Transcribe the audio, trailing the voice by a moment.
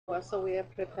So we are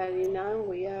preparing now.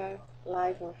 We are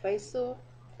live on Facebook.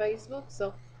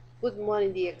 So good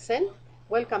morning, DXN.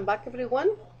 Welcome back,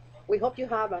 everyone. We hope you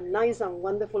have a nice and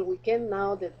wonderful weekend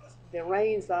now that the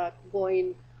rains are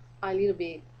going a little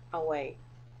bit away.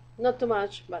 Not too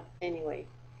much, but anyway,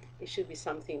 it should be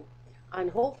something. And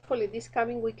hopefully this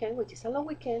coming weekend, which is a long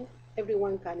weekend,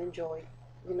 everyone can enjoy.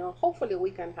 Hopefully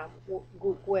we can have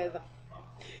good weather.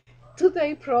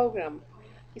 Today program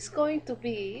is going to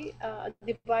be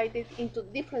divided into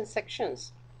different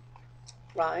sections,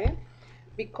 right?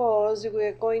 Because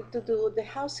we're going to do the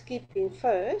housekeeping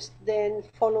first, then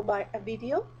followed by a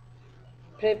video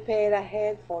prepared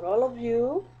ahead for all of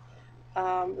you,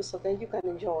 so then you can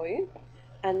enjoy.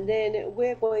 And then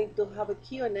we're going to have a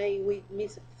Q&A with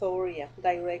Miss Victoria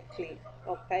directly,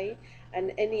 okay?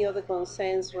 And any other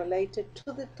concerns related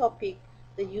to the topic,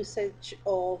 the usage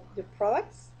of the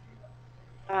products,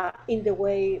 in the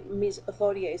way Ms.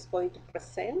 Authority is going to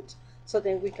present, so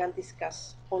then we can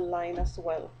discuss online as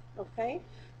well, okay?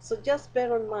 So just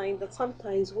bear in mind that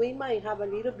sometimes we might have a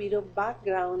little bit of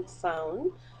background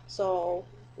sound, so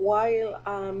while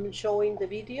I'm showing the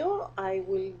video, I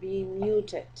will be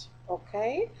muted,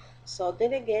 okay? So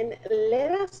then again,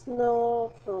 let us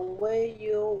know from where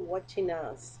you're watching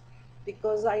us,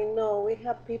 because I know we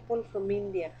have people from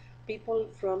India, people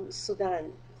from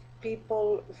Sudan,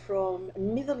 people from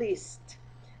Middle East,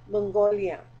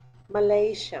 Mongolia,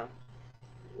 Malaysia.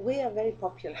 We are very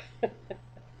popular.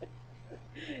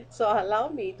 So allow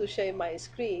me to share my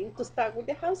screen to start with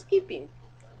the housekeeping,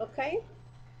 okay?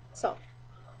 So,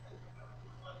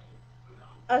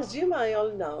 as you might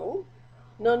all know,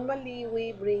 normally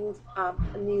we bring up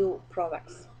new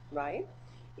products, right?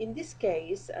 In this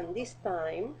case, and this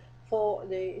time, for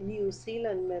the New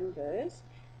Zealand members,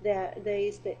 there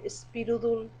is the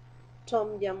Spirudul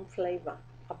Tom Yum flavor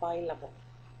available,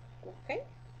 okay?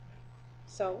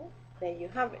 So there you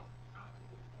have it.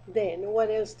 Then what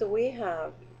else do we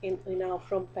have in our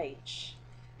front page?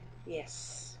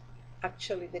 Yes,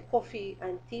 actually the coffee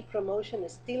and tea promotion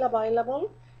is still available.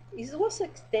 It was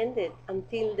extended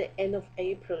until the end of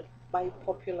April by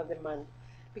popular demand,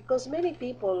 because many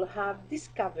people have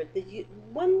discovered the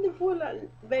wonderful and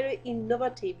very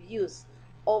innovative use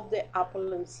of the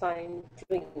apple and cider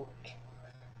drink.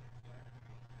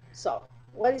 So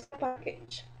what is the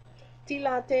package? Tea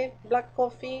latte, black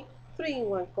coffee,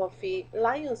 3-in-1 coffee,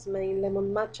 Lion's Mane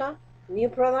lemon matcha, new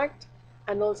product,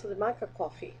 and also the maca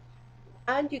coffee.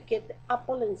 And you get the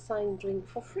apple and cider drink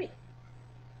for free.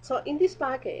 So in this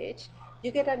package,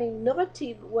 you get an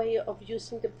innovative way of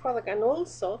using the product, and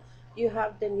also you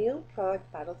have the new product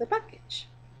part of the package,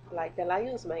 like the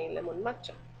Lion's Mane lemon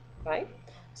matcha, right?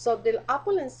 So the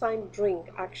apple and cider drink,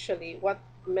 actually, what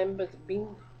members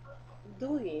been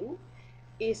doing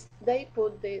is they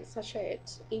put the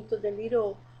sachets into the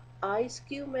little ice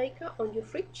cube maker on your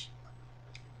fridge.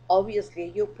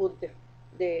 Obviously, you put the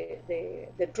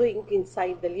drink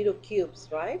inside the little cubes,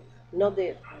 right? Not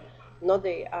the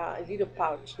little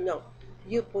pouch. No,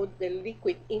 you put the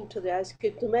liquid into the ice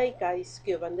cube to make ice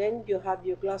cube, and then you have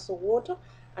your glass of water,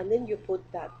 and then you put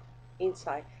that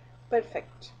inside.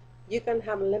 Perfect. You can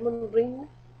have lemon ring.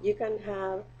 You can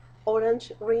have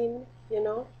orange ring.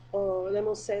 Or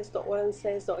lemon zest or orange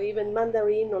zest or even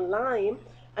mandarin or lime,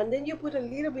 and then you put a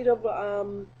little bit of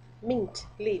mint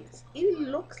leaves. It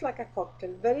looks like a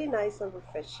cocktail, very nice and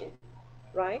refreshing,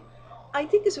 right? I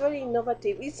think it's very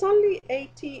innovative. It's only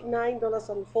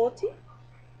 $89.40.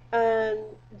 And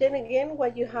then again,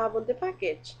 what you have on the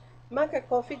package: maca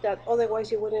coffee that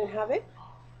otherwise you wouldn't have it,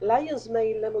 Lion's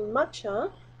Mane lemon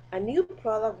matcha, a new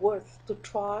product worth to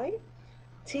try,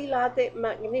 tea latte,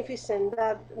 magnificent,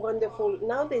 that wonderful.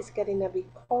 Nowadays getting a bit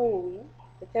cold,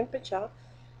 the temperature,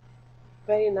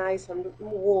 very nice and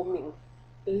warming.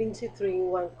 Lindsay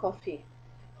 3-in-1 coffee,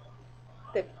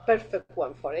 the perfect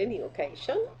one for any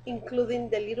occasion, including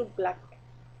the little black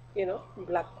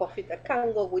coffee that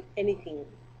can go with anything.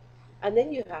 And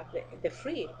then you have the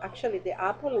free, actually the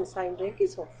apple and cider drink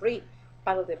is for free,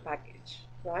 part of the package,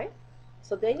 right?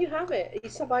 So then you have it.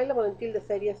 It's available until the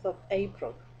 30th of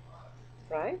April,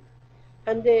 right?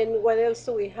 And then what else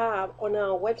do we have on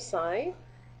our website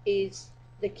is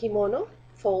the kimono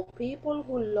for people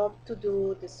who love to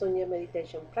do the Sunya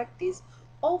meditation practice,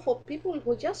 or for people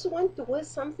who just want to wear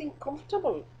something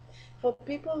comfortable, for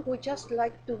people who just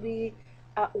like to be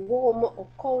warm or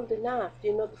cold enough,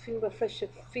 to feel refreshed,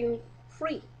 feel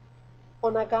free.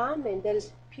 On a garment that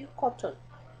is pure cotton,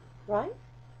 right?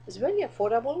 It's very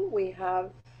affordable. We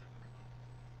have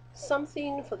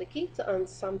something for the kids and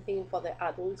something for the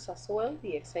adults as well.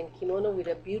 The XN kimono with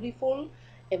a beautiful,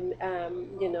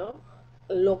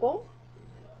 logo,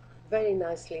 very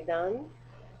nicely done.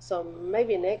 So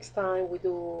maybe next time we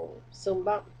do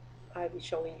Zumba, I'll be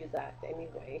showing you that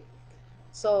anyway.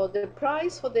 So the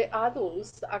price for the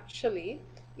adults actually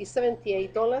is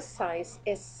 $78, size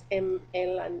S, M,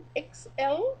 L, and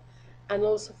XL, and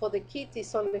also for the kids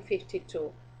is only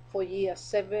 52 for year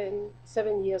 7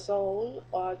 years old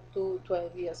or to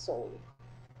 12 years old,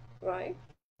 right?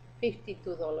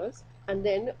 $52. And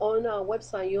then on our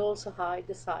website you also have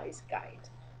the size guide,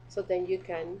 so then you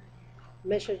can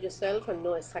measure yourself and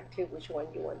know exactly which one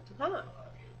you want to have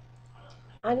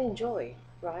and enjoy,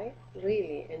 right?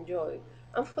 Really enjoy.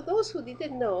 And for those who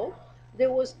didn't know,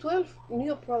 there was 12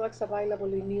 new products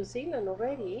available in New Zealand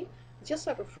already. Just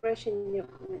a refreshing,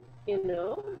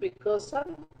 because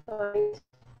sometimes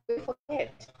we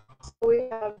forget. So we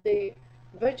have the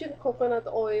virgin coconut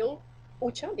oil,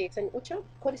 Ucha, the and Ucha.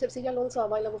 Cordyceps cereal also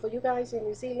available for you guys in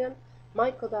New Zealand.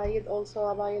 Myco diet also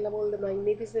available. The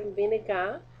magnificent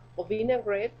vinegar or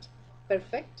vinaigrette,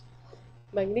 perfect.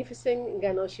 Magnificent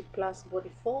Ganoshi Plus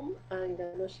body foam and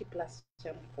Ganoshi Plus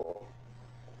shampoo.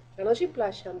 Ganoshi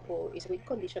Plus shampoo is with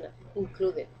conditioner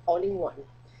included, all in one.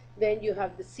 Then you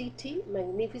have the CT,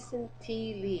 magnificent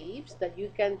tea leaves that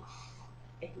you can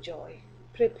enjoy.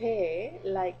 Prepare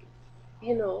like,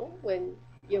 when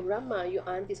your grandma, your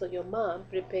aunties, or your mom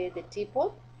prepare the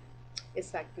teapot.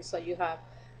 Exactly. So you have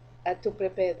to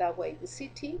prepare that way. The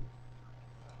CT,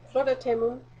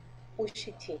 Floritemum,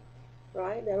 Ushi tea,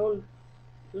 right? They're all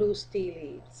loose tea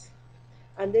leaves.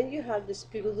 And then you have the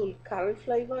spirudul curry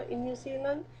flavor in New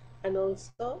Zealand and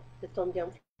also the tom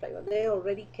yum flavor. They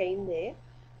already came there.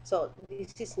 So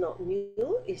this is not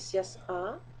new, it's just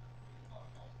a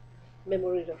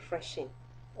memory refreshing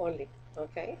only,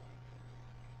 okay?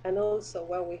 And also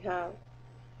what we have,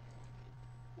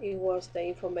 it was the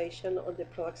information on the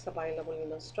products available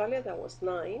in Australia. That was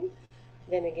 9.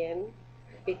 Then again,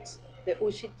 it's the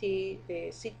Ushiti,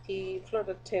 the City,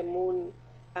 Flora Temun,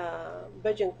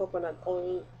 virgin coconut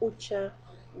oil, Ucha,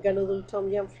 Ganodul Tom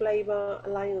Yum flavor,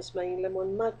 Lion's Mane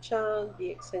Lemon Matcha, the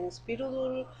Exen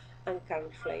Spirudul, and curry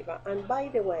flavor. And by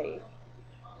the way,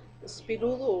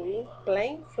 Spirudul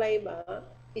plain flavor,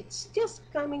 it's just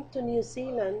coming to New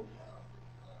Zealand.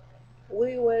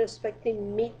 We were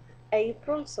expecting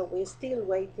mid-April, so we're still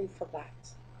waiting for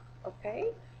that. Okay,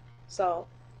 so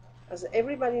as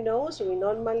everybody knows, we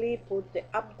normally put the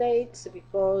updates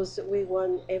because we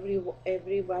want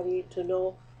everybody to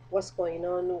know what's going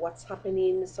on, what's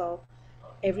happening. So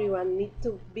everyone needs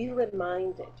to be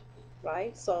reminded,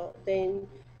 right? So then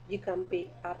you can be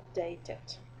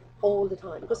updated all the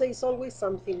time because there's always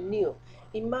something new.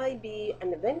 It might be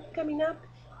an event coming up,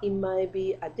 it might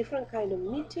be a different kind of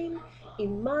meeting, it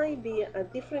might be a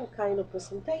different kind of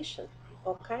presentation,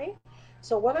 okay?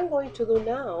 So what I'm going to do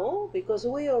now, because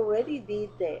we already did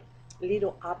the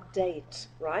little update,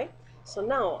 right? So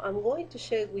now I'm going to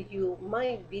share with you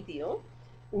my video.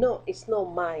 No, it's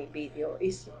not my video,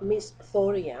 it's Miss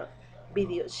Thoria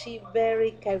video. She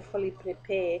very carefully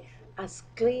prepared as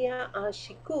clear as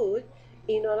she could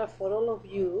in order for all of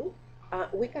you.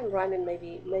 We can run it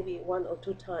maybe 1 or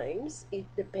 2 times. It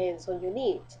depends on your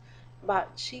needs. But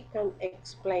she can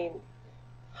explain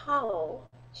how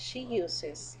she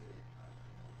uses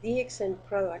DXN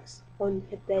products on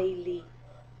her daily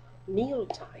meal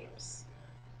times,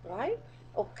 right?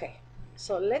 Okay,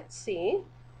 so let's see.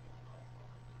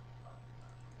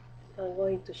 I'm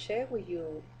going to share with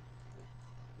you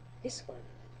this one.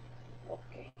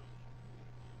 Okay.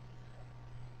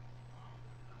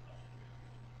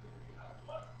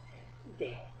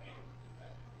 There.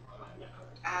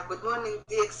 Good morning,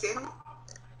 DXN.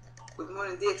 Good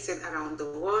morning, DXN around the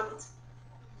world.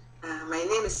 My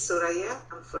name is Soraya.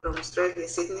 I'm from Australia,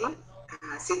 Sydney,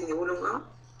 Sydney, Wollongong.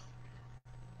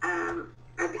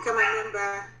 I became a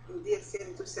member in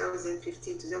DXN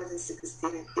 2015, 2016,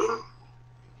 I think.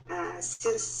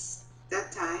 Since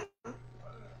that time,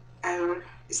 I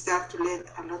start to learn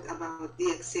a lot about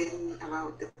DXN,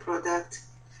 about the product,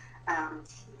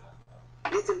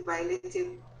 little by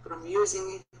little from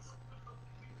using it.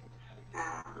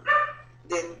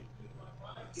 Then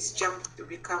this jump to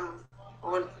become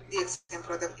all DXN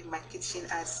product in my kitchen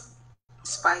as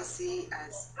spicy,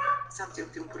 as something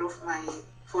to improve my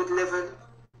food level.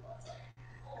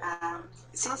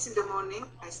 Since in the morning,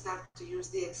 I start to use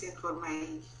DXN for my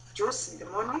juice in the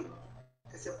morning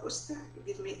as a booster to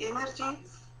give me energy.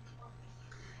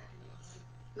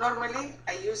 Normally,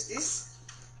 I use this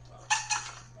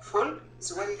full,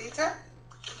 it's 1 liter.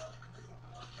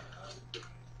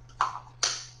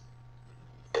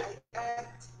 I add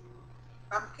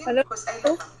pumpkin. Hello? Because I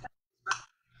love pumpkin.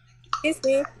 Excuse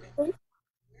me.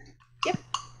 Yep.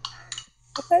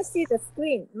 I can't see the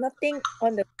screen. Nothing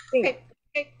on the screen. Okay.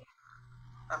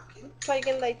 pumpkin. Try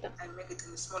again later. I make it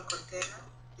in a small container.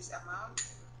 This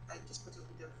amount, I just put it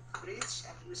in the fridge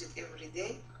and use it every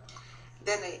day.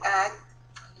 Then I add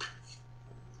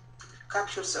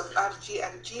capsules of RG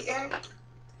and GL.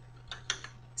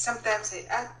 Sometimes I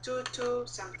add 2,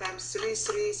 sometimes 3,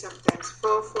 sometimes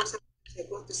 4, sometimes I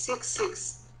go to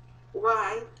 6.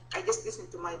 Why? I just listen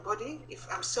to my body. If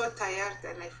I'm so tired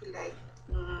and I feel like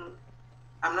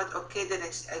I'm not okay, then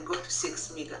I go to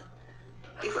 6 mega.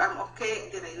 If I'm okay,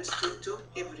 then I use 2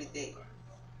 every day.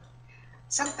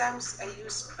 Sometimes I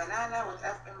use banana with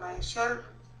in my shell.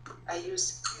 I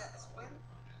use pear as well.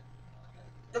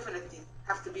 Definitely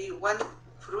have to be one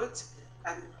fruit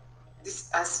and this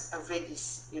as a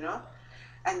veggies, you know.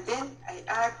 And then I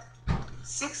add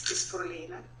 6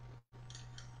 spirulina.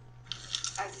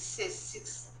 As it says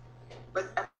 6, but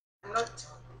I'm not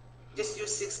just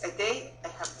use 6 a day. I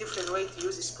have different way to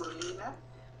use spirulina.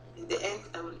 In the end,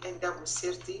 I will end up with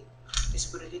 30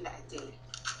 spirulina a day.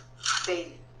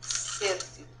 Daily,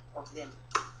 30 of them.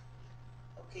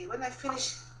 Okay, when I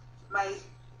finish my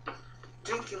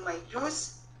drinking my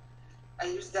juice, I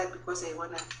use that because I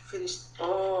want to finish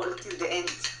all till the end.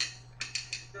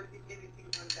 Don't leave anything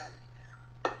on that.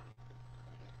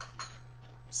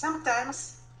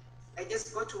 Sometimes I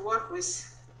just go to work with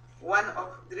one of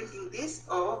drinking this,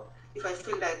 or if I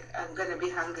feel like I'm gonna be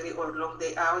hungry or long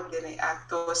day out, then I add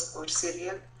toast or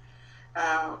cereal,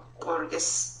 or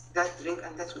just that drink,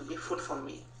 and that will be food for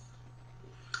me.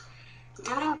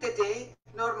 During the day,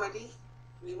 normally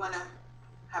we wanna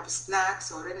have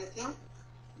snacks or anything,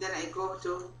 then I go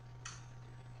to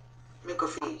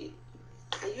Fiji.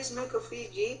 I use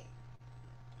Fiji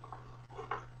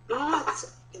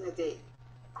lots in a day.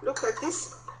 Look at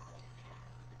this.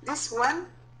 This one,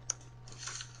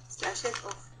 sachet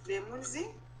of lemonzi,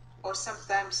 or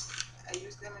sometimes I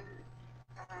use lemon,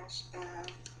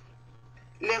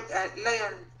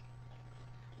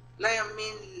 lion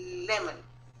mean lemon,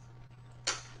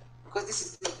 because this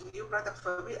is the new product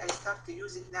for me. I start to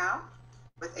use it now,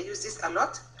 but I use this a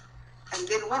lot. And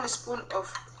then 1 spoon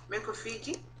of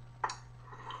Fiji.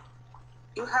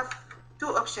 You have 2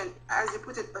 options. As you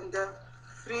put it on the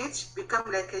fridge, become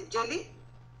like a jelly,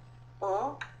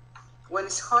 or when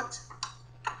it's hot,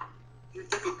 you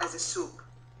take it as a soup,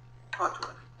 hot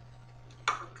one.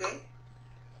 Okay.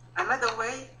 Another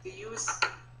way to use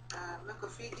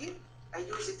Fiji, I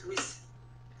use it with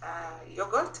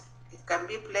yogurt. It can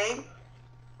be plain,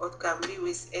 or it can be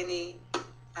with any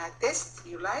taste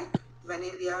you like,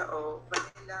 vanilla or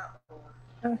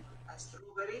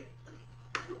strawberry.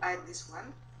 You add this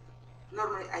one.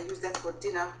 Normally I use that for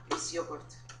dinner with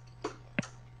yogurt.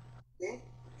 Okay.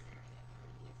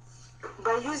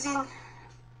 By using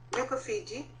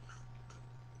Fiji,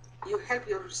 you help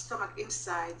your stomach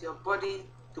inside your body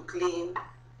to clean.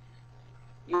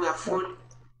 You are full.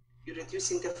 You're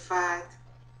reducing the fat,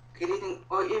 cleaning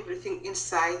everything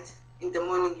inside. In the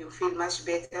morning, you feel much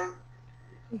better.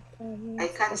 I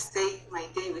can't stay my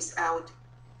day without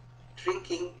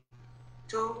drinking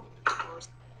 2 or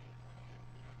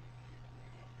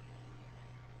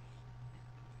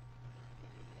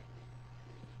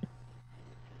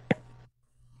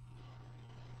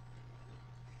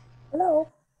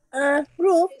Hello.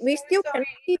 Ruth, we still can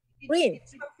see screen.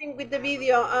 It's something with the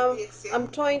video. I'm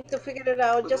trying to figure it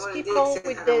out. Just keep on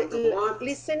with the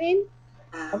listening.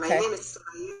 My name is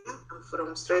Soraya. I'm from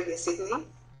Australia, Sydney.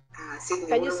 Sydney.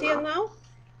 Can you see it now?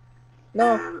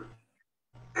 No.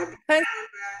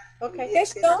 Okay.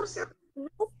 Just go.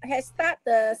 Ruth has started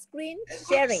the screen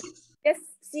sharing. Just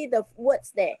see the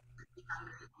words there.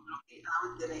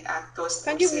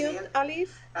 Can you mute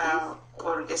Alif?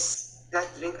 Or just that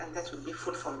drink, and that will be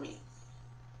food for me.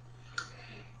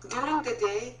 During the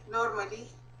day, normally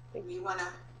we wanna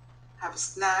have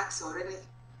snacks or anything.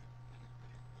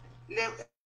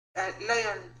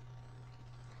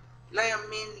 Lion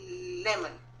mean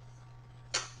lemon,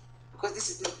 because this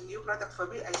is the new product for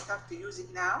me. I start to use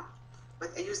it now, but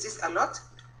I use this a lot.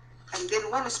 And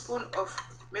then 1 spoon of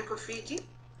Fiji.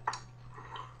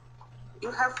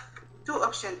 You have 2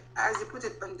 options. As you put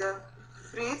it on the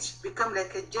fridge, become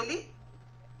like a jelly,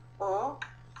 or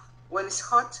when it's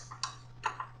hot,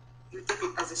 you take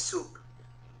it as a soup,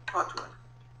 hot one.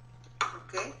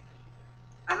 Okay.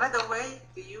 Another way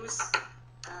to use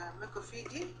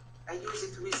Fiji, I use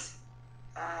it with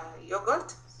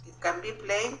yogurt. It can be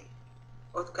plain,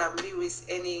 or it can be with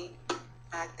any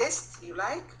taste you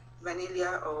like,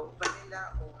 vanilla or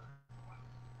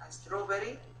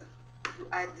strawberry. You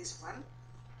add this one.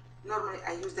 Normally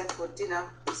I use that for dinner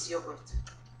with yogurt.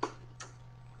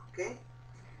 Okay.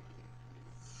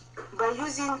 By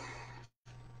using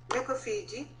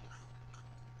Fiji,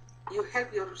 you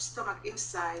help your stomach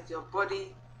inside, your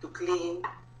body to clean.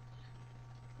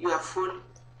 You are full,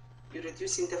 you're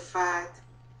reducing the fat,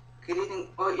 cleaning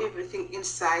all everything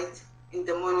inside. In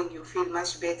the morning you feel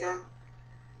much better.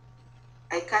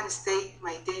 I can't stay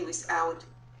my day without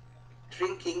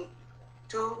drinking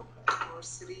 2 or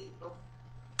 3 of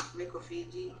milk of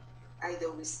Fiji,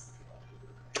 either with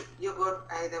yogurt,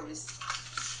 either with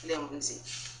lemon tea.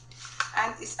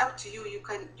 And it's up to you. You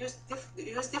can use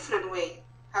different way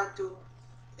how to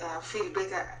feel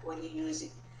better when you use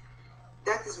it.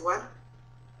 That is one.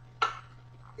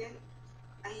 Then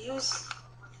I use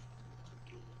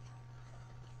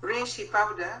reishi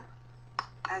powder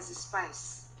as a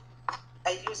spice.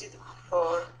 I use it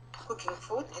for cooking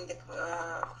food in the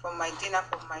for my dinner,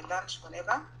 for my lunch,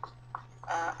 whenever.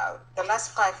 The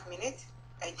last 5 minutes,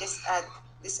 I just add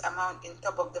this amount in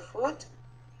top of the food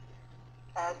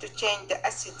to change the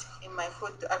acid in my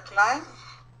food to alkaline.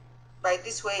 By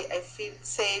this way, I feel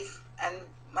safe and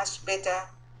much better.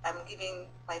 I'm giving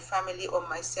my family or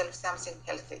myself something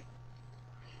healthy.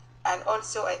 And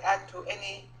also I add to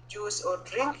any juice or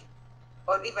drink,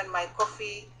 or even my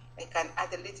coffee, I can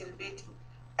add a little bit.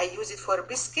 I use it for a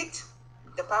biscuit,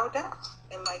 the powder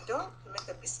in my dough to make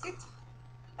a biscuit.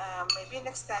 Maybe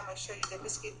next time I show you the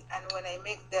biscuit. And when I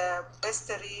make the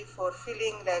pastry for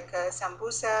filling, like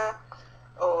sambusa,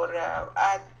 or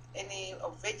add any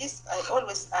of veggies, I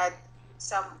always add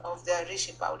some of the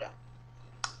reishi powder.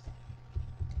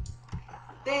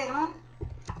 Then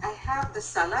I have the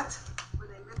salad. When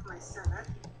I make my salad,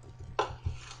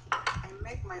 I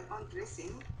make my own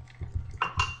dressing.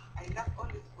 I love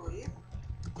olive oil.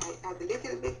 I add a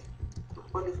little bit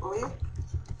of olive oil,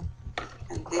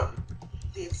 and then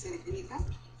the extra vinegar.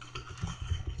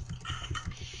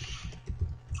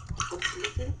 Put a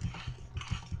little.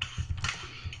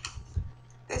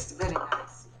 Tastes very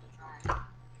nice.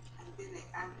 And then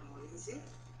I add morinzi.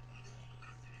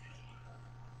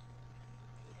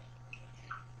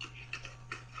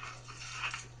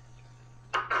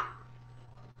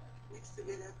 Mix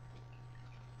together.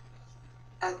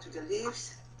 Add to the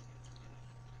leaves.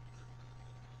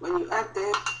 When you add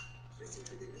the dressing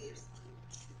to the leaves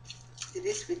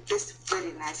will taste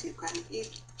very nice. You can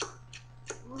eat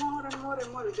more and more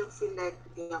and more. You don't feel like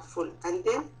you are full. And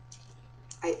then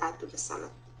I add to the salad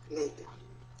later.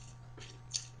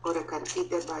 Or I can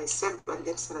eat that by itself and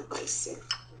then salad by itself.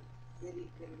 Very,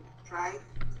 very dry.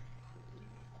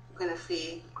 You're gonna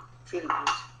feel good.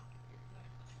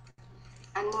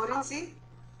 And morinzi,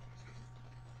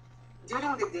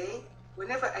 during the day,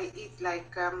 whenever I eat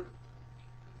like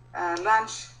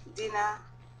lunch, dinner,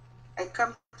 I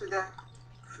come to the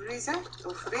freezer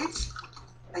or fridge.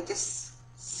 I just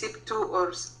sip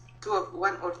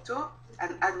one or two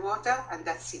and add water, and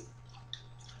that's it.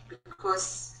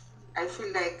 Because I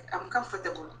feel like I'm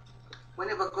comfortable.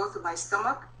 Whenever I go to my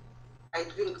stomach, I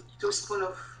drink 2 spoons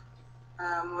of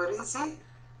morinzi.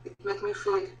 It makes me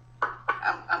feel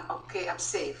I'm okay, I'm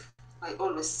safe. I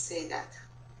always say that,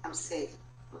 I'm safe,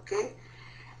 okay?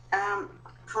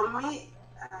 For me,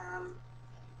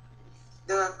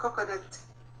 the coconut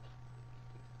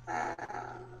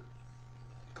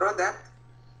product,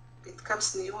 it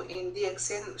comes new in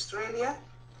DXN Australia.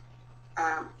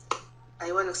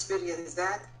 I want to experience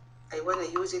that. I want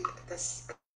to use it.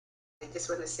 I just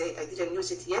want to say I didn't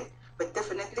use it yet, but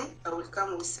definitely I will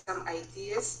come with some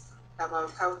ideas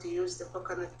about how to use the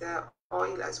coconut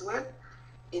oil as well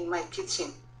in my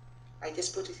kitchen. I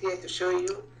just put it here to show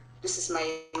you. This is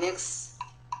my next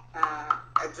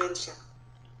adventure,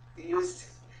 to use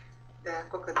the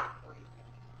coconut oil.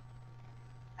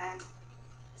 And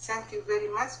thank you very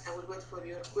much. I will wait for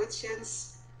your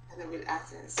questions and I will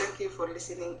answer. Thank you for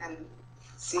listening and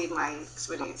see my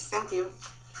experience. Thank you.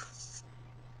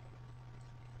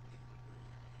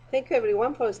 Thank you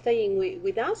everyone for staying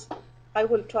with us. I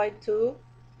will try to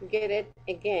get it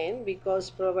again because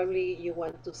probably you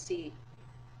want to see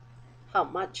how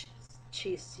much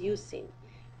she's using,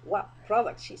 what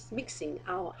product she's mixing,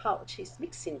 how she's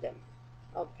mixing them.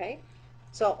 Okay,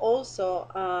 so also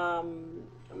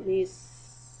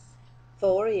Miss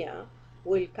Thoria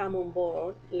will come on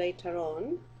board later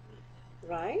on,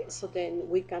 right? So then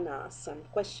we can ask some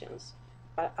questions,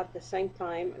 but at the same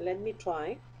time, let me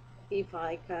try if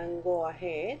I can go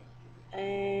ahead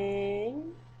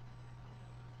and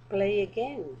play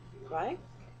again, right?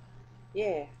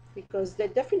 Yeah, because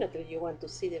definitely you want to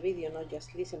see the video, not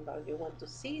just listen, but you want to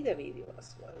see the video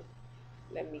as well.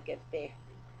 Let me get there.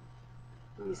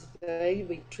 It's a little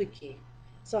bit tricky.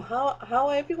 So how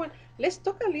everyone, let's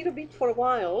talk a little bit for a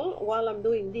while I'm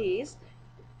doing this.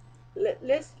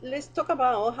 Let's talk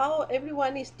about how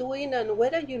everyone is doing and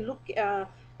whether you look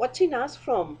watching us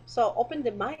from. So open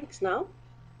the mics now.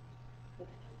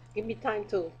 Give me time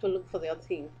to look for the other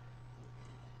thing.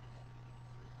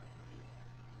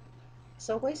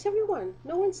 So where's everyone?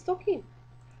 No one's talking.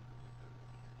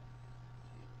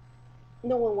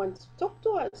 No one wants to talk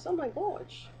to us. Oh my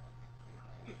gosh.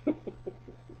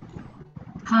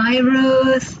 Hi,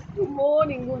 Ruth. Good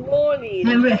morning, good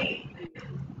morning.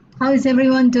 How is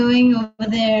everyone doing over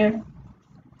there?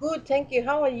 Good, thank you.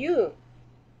 How are you?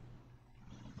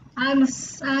 I'm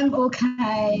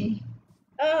okay.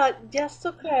 Just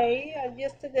okay.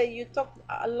 Yesterday you talked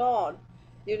a lot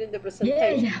during the Yeah,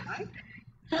 presentation, yeah. right?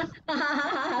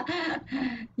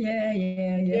 Yeah.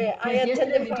 Yeah, I Yes,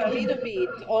 yesterday attended we for a talked. little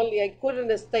bit only. I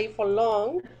couldn't stay for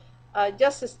long.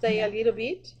 Just stay a Yeah, little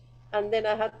bit, and then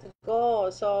I had to go.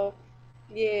 So,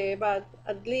 yeah, but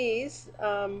at least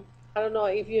I don't know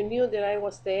if you knew that I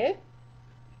was there.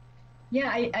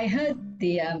 yeah. I heard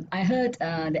the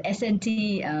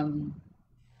SNT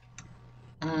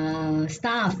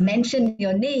staff mention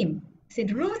your name.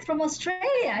 Said Ruth from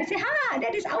Australia. I said,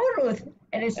 that is our Ruth,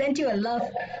 and I sent you a love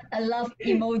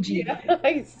emoji. Yeah,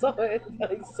 I saw it.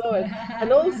 I saw it.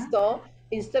 And also,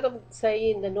 instead of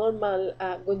saying the normal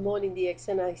 "Good morning,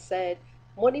 DXN," I said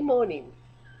 "Morning, morning."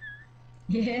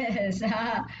 Yes,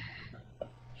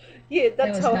 Yeah, that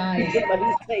that's was how I nice.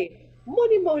 normally say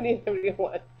morning, morning,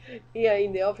 everyone. Yeah,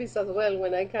 in the office as well.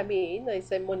 When I come in, I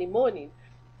say morning, morning.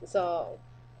 So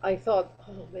I thought,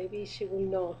 oh, maybe she will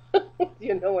know.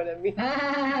 You know what I mean?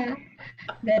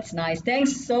 That's nice.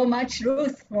 Thanks so much,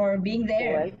 Ruth, for being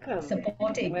there, Welcome,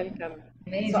 supporting. welcome.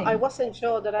 So I Amazing. wasn't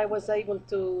sure that I was able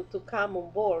to come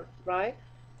on board, right?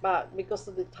 But because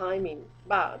of the timing,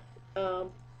 but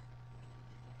um,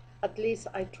 at least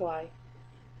I try,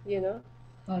 you know.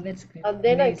 Oh, that's good. And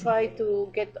then I Amazing. try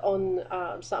to get on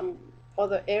some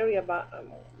other area, but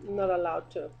I'm not allowed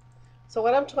to. So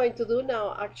what I'm trying to do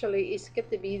now actually is get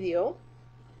the video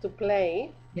to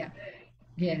play Yeah,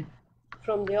 yeah.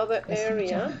 from the other Let's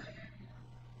switch area, on.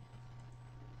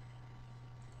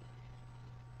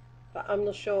 but I'm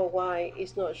not sure why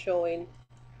it's not showing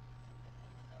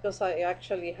because I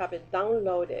actually have it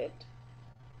downloaded.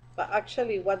 But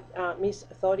actually what Miss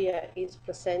Thoria is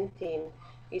presenting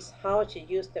is how she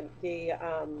used the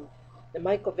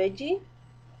myco veggie,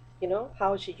 you know,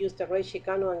 how she used the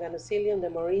Reishi-Gano and Ganocilium, the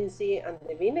Morinzi, and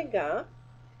the vinegar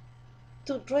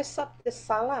to dress up the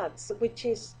salads, which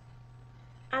is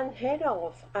unheard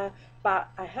of. But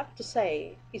I have to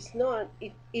say, it's not.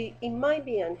 It might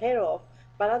be unheard of,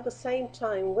 but at the same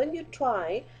time, when you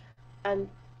try and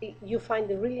you find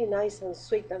it really nice and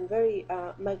sweet and very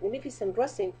magnificent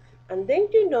dressing, and then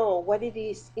you know what it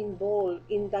is involved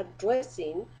in that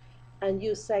dressing, and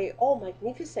you say, "Oh,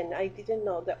 magnificent! I didn't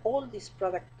know that all these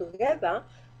products together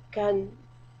can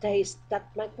taste that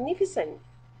magnificent."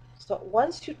 So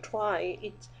once you try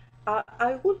it,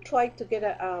 I will try to get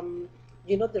a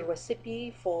you know, the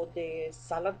recipe for the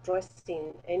salad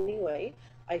dressing anyway.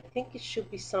 I think it should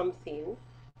be something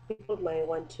people might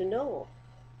want to know.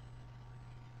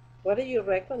 What do you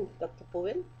reckon, Dr.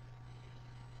 Puven?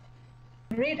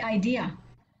 Great idea.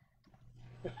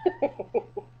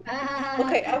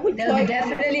 Okay, I will No, try.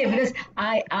 definitely, because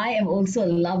I am also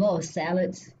a lover of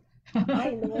salads.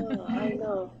 I know, I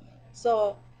know.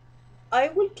 So I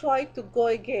will try to go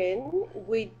again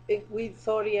with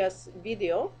Thoria's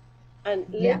video, and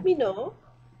Yeah, let me know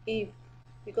if,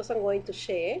 because I'm going to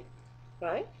share,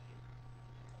 right?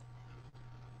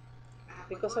 Good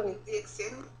Because morning, I'm,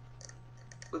 DXN.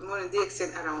 Good morning,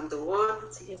 DXN around the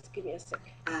world. just give me a sec.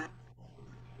 Uh,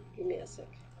 Give me a sec.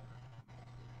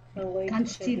 I'm going to can't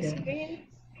share see the the. screen,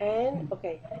 and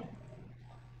okay,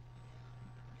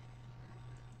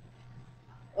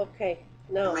 okay.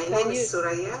 Now, my name is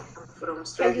Soraya. I'm from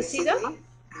can you Australia, see that? Sydney.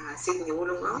 Sydney,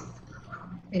 Wollongong.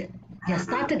 Yeah,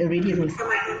 started already, I Ruth. became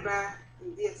a member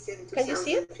in DXN Can you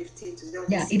see it? 2015,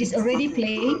 Yeah, it is already 2016.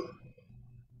 playing.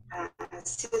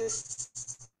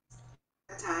 Since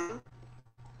that time,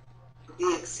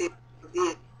 DXN,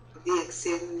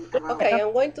 DXN about Okay,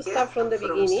 I'm going to here. start from I'm the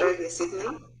from beginning. Australia,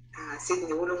 Sydney.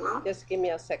 Sydney, Wollongong. Just give me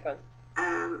a second.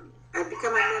 I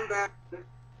became a member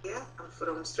here. I'm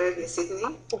from Australia,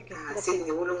 Sydney. Okay, that's it.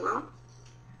 Sydney, Wollongong.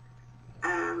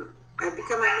 I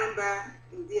became a member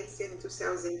in DXN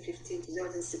 2015,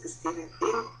 2016, I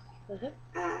think.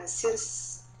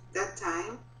 Since that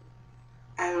time,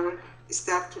 I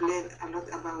start to learn a lot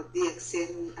about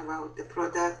DXN, about the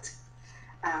product,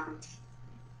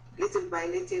 little by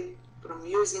little from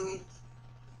using it.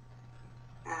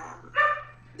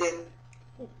 Then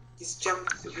this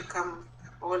jumped to become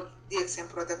all DXN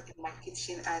product in my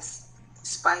kitchen as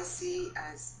spicy,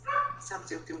 as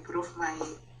something to improve my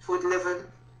food level.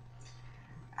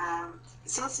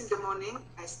 Since in the morning,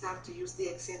 I start to use the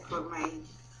accent for my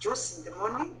juice in the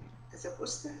morning as a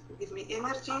booster to give me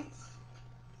energy.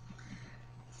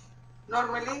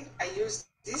 Normally, I use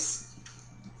this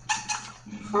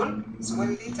full, it's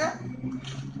 1 liter.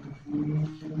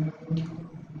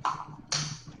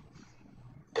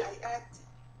 I add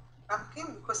pumpkin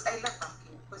because I love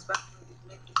pumpkin, because pumpkin it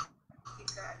makes it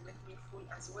thicker and make me full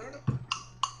as well.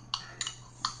 And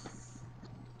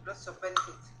lots of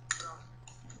benefit from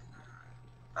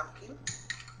pumpkin.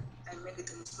 I make it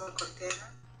in a small container,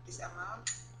 this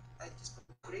amount. I just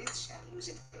put it in the fridge and use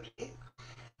it every day.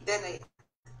 Then I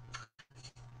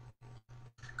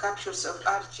capsules of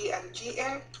RG and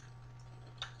GL.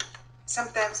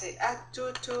 Sometimes I add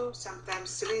 2,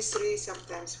 sometimes 3,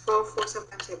 sometimes 4,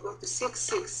 sometimes I go to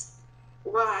 6.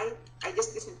 Why? I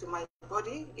just listen to my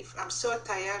body. If I'm so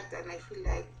tired and I feel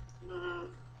like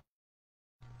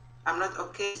I'm not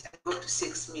okay, I go to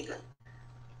 6 mega.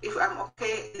 If I'm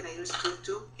okay, then I use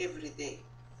 2 every day.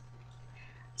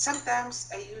 Sometimes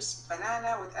I use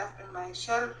banana without in my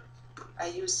shell. I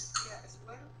use pear as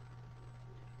well.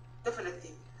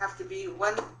 Definitely have to be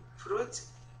one fruit,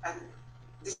 and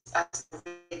this adds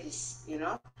veggies, you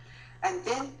know. And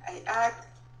then I add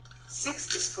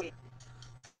 6 is for me.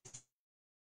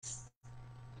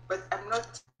 But I'm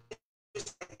not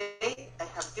using a day. I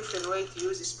have different way to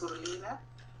use spirulina.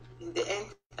 In the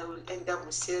end, I will end up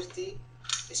with 30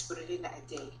 spirulina a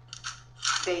day,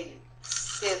 daily,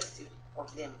 30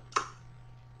 of them.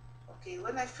 Okay,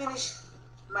 when I finish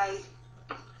my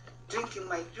drinking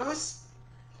my juice,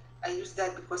 I use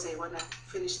that because I want to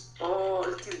finish all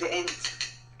till the end.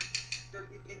 Don't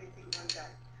leave anything on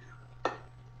that.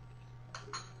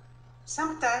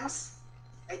 Sometimes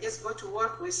I just go to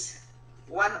work with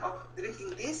one of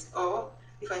drinking this, or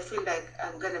if I feel like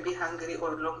I'm gonna be hungry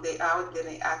or long day out, then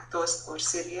I add toast or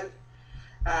cereal,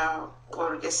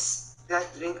 or just that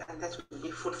drink, and that will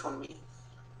be food for me.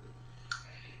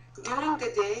 During the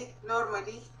day,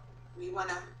 normally we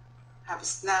wanna have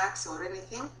snacks or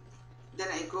anything, then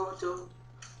I go to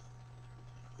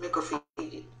Meko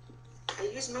Fiji. I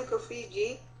use Meko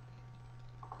Fiji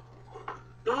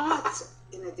lots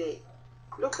in a day.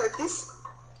 Look at this.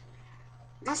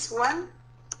 This one,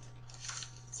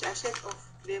 sachet of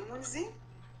lemonzi,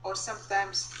 or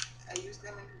sometimes I use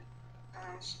lemon,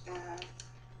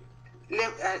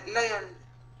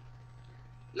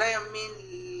 lion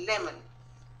mean lemon,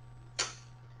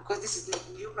 because this is the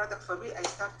new product for me. I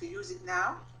start to use it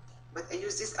now, but I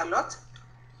use this a lot.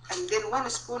 And then 1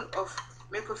 spoon of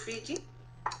Meko Fiji.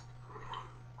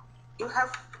 You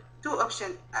have 2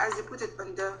 options. As you put it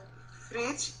on the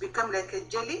fridge, become like a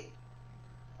jelly,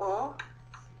 or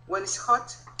when it's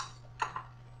hot,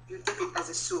 you take it as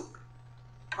a soup,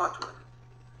 hot one.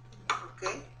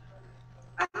 Okay.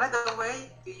 Another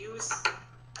way to use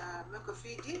Meko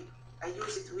Fiji, I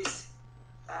use it with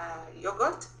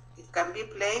yogurt. It can be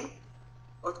plain,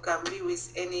 or it can be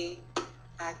with any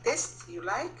taste you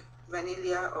like,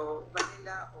 vanilla or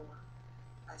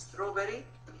strawberry.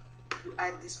 You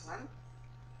add this one.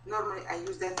 Normally I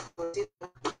use that for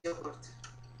yogurt.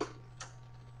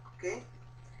 Okay.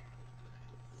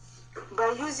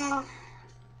 By using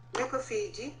Meko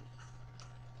Fiji,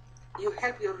 you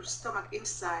help your stomach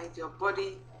inside your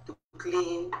body to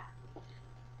clean.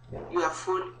 You are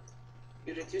full.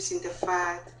 You're reducing the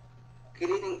fat,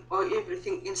 cleaning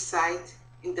everything inside.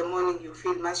 In the morning, you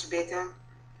feel much better.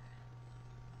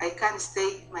 I can't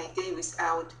stay my day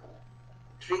without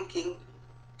drinking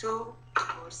 2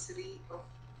 or 3 of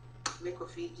Meko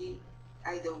Fiji,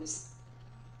 either with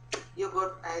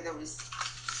yogurt, either with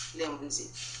lemon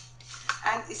juice.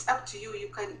 And it's up to you. You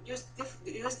can use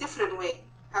different way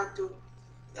how to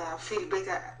feel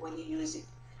better when you use it.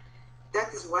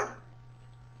 That is one.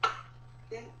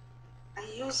 Then I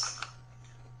use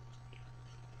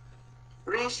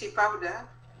reishi powder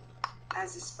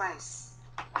as a spice.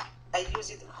 I use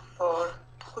it for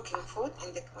cooking food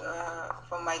in the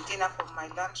for my dinner, for my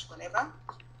lunch, whenever.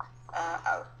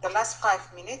 The last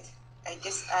 5 minutes, I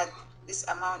just add this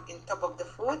amount in top of the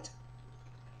food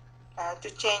to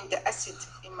change the acid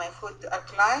in my food to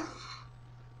alkaline.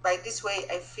 By this way,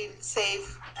 I feel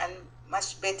safe and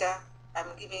much better. I'm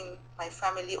giving my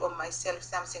family or myself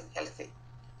something healthy.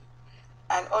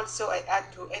 And also I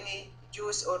add to any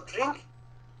juice or drink,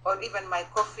 or even my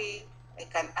coffee, I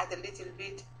can add a little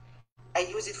bit. I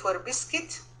use it for a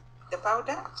biscuit, the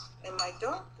powder in my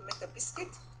dough to make a biscuit.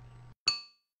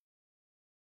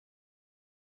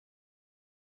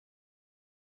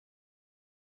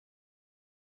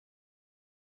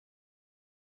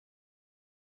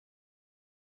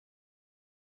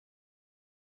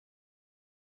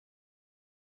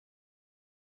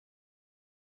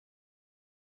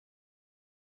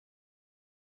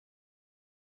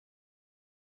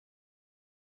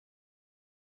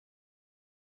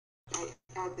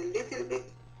 add a little bit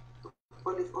of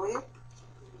olive oil,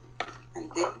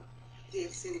 and then the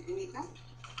extra vinegar.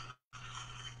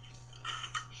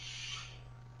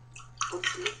 Put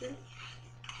a little.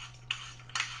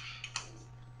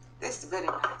 That's very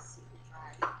nice.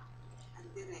 Dry. And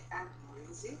then I add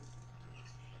morinzi.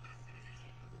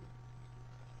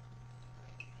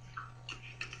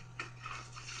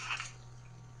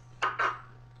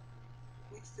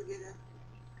 Mix together.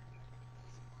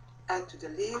 Add to the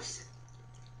leaves.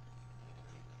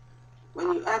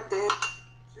 When you add the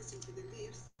dressing to the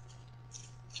leaves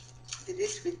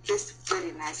will taste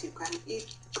very nice. You can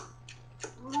eat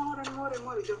more and more and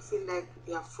more. You don't feel like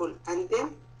you are full. And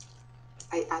then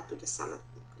I add to the salad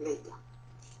later.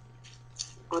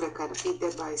 Or I can eat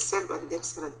that by itself and then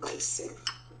salad by itself.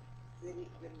 When you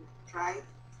try,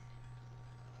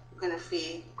 you're gonna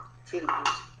feel good.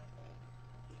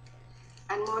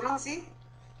 And morinzi,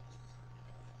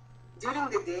 during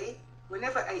the day,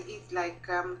 whenever I eat like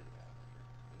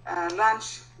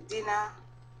lunch, dinner,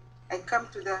 I come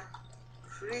to the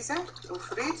freezer or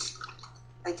fridge.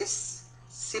 I just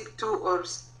sip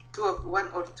one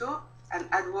or two and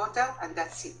add water, and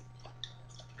that's it.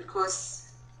 Because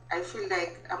I feel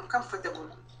like I'm comfortable.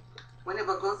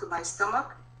 Whenever I go to my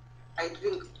stomach, I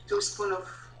drink 2 spoons of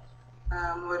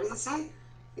morinzi.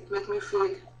 It makes me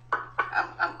feel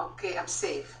I'm okay, I'm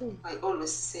safe. I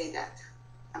always say that.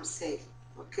 I'm safe,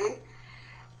 okay?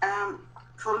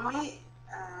 For me,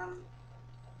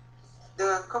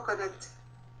 the coconut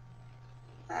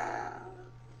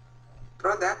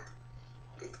product,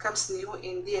 it comes new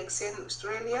in DXN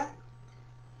Australia.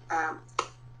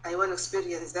 I want to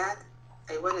experience that.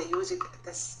 I want to use it.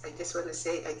 I just want to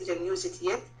say I didn't use it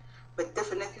yet, but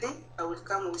definitely I will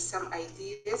come with some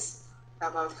ideas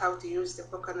about how to use the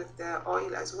coconut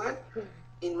oil as well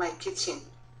in my kitchen.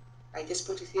 I just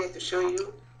put it here to show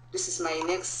you. This is my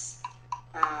next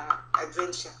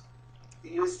adventure, to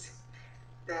use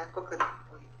the coconut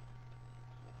oil.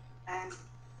 And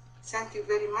thank you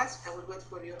very much. I will wait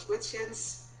for your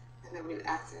questions and I will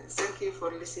answer. Thank you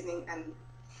for listening and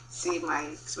see my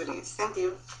experience. Thank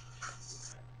you.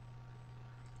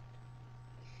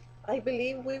 I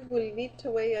believe we will need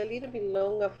to wait a little bit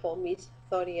longer for Miss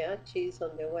Thoria. She's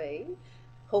on the way.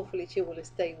 Hopefully she will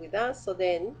stay with us, so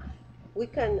then we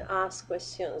can ask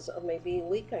questions, or maybe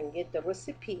we can get the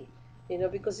recipe,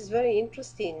 because it's very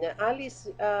interesting. Alice,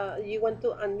 you want to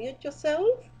unmute yourself?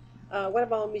 What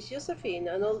about Miss Josephine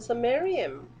and also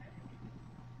Miriam?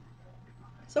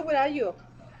 So where are you?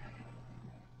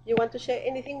 You want to share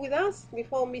anything with us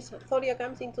before Miss Thoria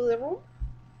comes into the room?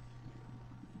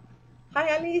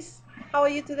 Hi, Alice. How are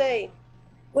you today?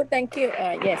 Good, thank you.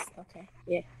 Yes, okay,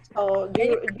 yeah. So do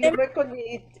you reckon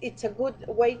it's a good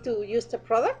way to use the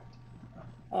product?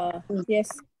 Yes.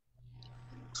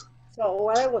 So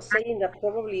what I was saying, that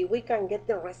probably we can get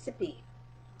the recipe.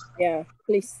 Yeah,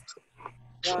 please.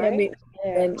 Right?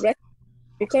 Yeah.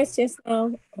 Because just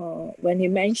now, when you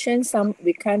mentioned some,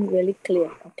 we can't really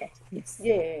clear. Okay. Yes.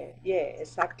 Yeah,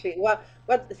 exactly. Well,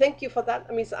 thank you for that,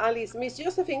 Miss Alice. Miss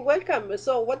Josephine, welcome.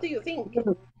 So what do you think?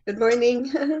 Good morning.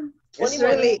 It's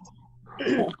really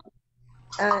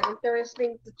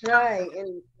interesting to try,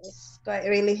 and it's quite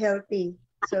really healthy.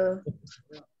 So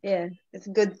yeah, it's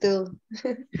good to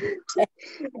do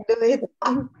it.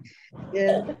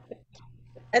 Yeah,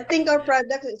 I think our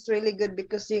product is really good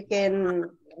because you can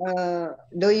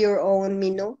do your own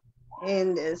menu,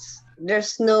 and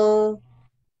there's no.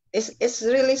 It's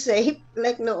really safe,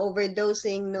 like no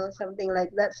overdosing, no something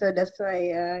like that. So that's why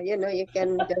you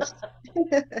can just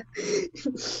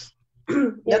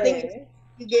the thing is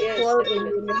you get full and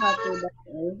then you have to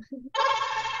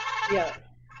Yeah.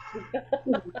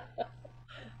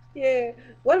 Yeah.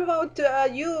 What about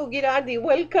you, Girardi?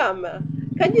 Welcome.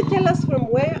 Can you tell us from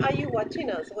where are you watching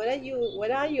us? Where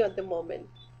are you at the moment?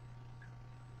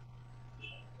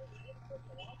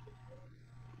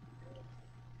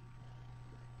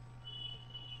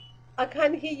 I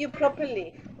can't hear you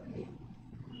properly.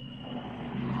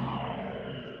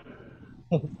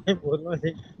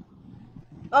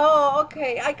 Oh,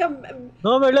 okay. I can.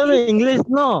 No, madam, English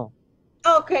no.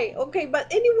 Okay.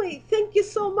 But anyway, thank you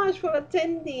so much for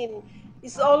attending.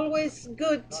 It's always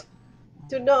good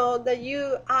to know that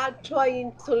you are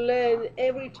trying to learn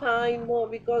every time more,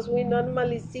 because we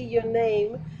normally see your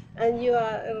name and you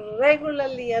are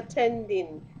regularly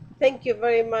attending. Thank you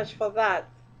very much for that.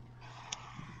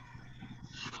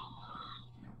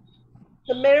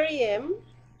 So Miriam,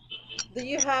 do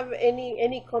you have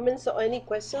any comments or any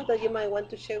questions that you might want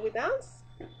to share with us?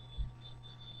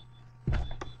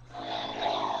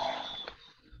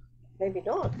 Maybe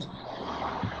not.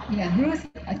 Yeah, Ruth,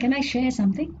 can I share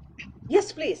something?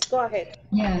 Yes, please, go ahead.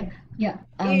 Yeah, yeah.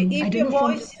 I If don't your know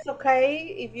from. voice is okay,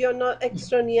 if you're not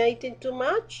extraneating too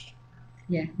much.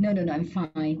 Yeah, no, no, no. I'm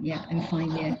fine. Yeah, I'm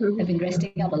fine. Yeah, I've been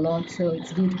resting up a lot, so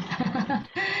it's good.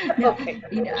 Yeah, Okay.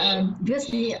 because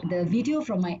the video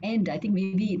from my end, I think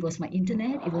maybe it was my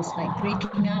internet. It was like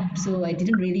breaking up, so I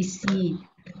didn't really see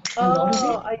a lot of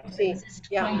it. Oh, I I see. was just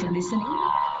Yeah. trying to listen in.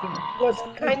 Yeah, It was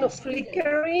so kind to of see the.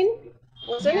 flickering,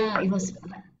 wasn't Yeah, it? it was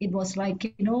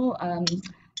like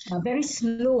very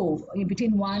slow in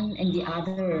between one and the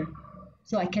other,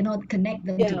 so I cannot connect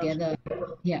them Yeah. together.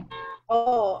 Yeah,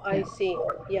 Oh, I yeah, see.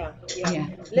 Yeah, yeah. yeah,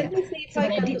 Let yeah. me see if So, I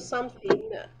but I can do did. something.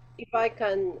 If I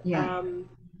can, Yeah,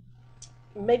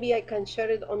 maybe I can share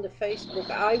it on the Facebook.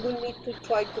 I will need to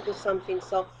try to do something.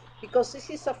 So, because this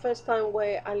is the first time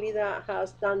where Alida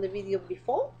has done the video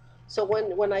before. So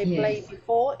when I play yes,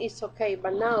 before, it's okay.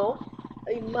 But now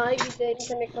it might be the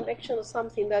internet connection or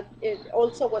something that it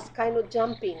also was kind of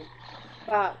jumping.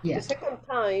 But the yeah, second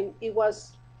time, it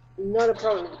was not a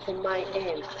problem from my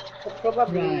end. So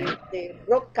probably right, the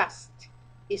broadcast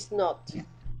is not yeah,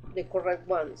 the correct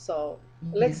one. So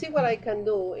let's yeah, see what I can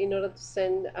do in order to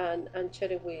send and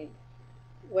share it with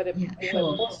yeah, where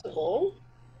sure, possible.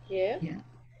 Yeah. yeah.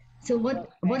 So Okay.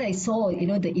 what I saw,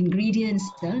 the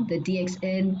ingredients, the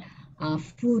DXN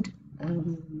food,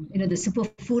 the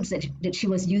superfoods that she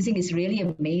was using is really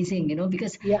amazing,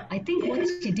 because Yeah. I think what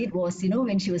she did was,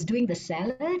 when she was doing the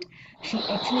salad, she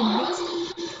actually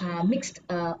mixed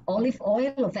olive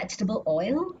oil or vegetable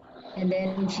oil, and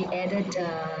then she added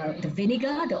the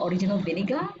vinegar, the original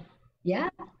vinegar, yeah,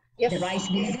 the Yes. rice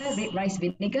vinegar, red rice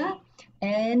vinegar,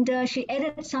 and she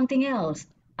added something else.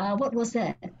 What was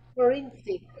that?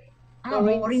 Morinzi. Ah,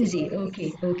 Morinzi. Morinzi.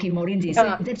 Okay, okay, Morinzi.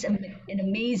 So Yeah. that's an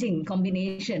amazing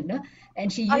combination, no?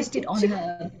 And she I used it think on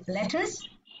her lettuce.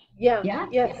 yeah. Yeah,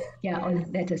 Yes. yeah, on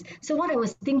lettuce. So what I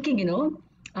was thinking,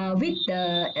 with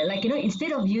the like,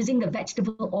 instead of using the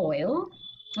vegetable oil,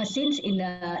 since in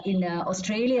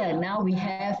Australia now we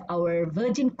have our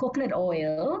virgin coconut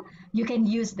oil, you can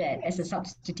use that as a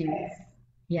substitute.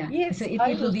 Yeah. So Yes, I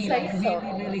it will would be say like so.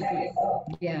 really, really good.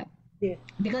 Yeah. Yeah.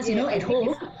 Because Yeah. I at think home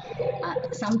it's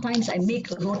sometimes I make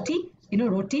roti,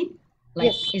 roti,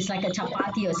 like yes. it's like a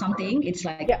chapati or something. It's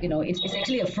like, Yeah. it's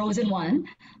actually a frozen one.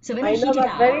 So when I I know heat it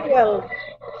that up, very well.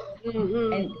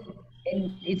 Mm-hmm.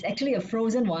 and it's actually a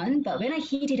frozen one, but when I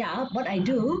heat it up, what I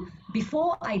do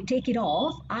before I take it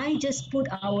off, I just put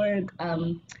our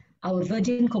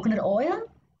virgin coconut oil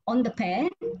on the pan,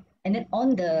 and then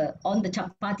on the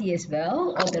chapati as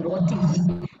well, or the roti,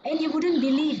 and you wouldn't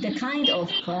believe the kind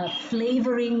of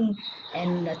flavoring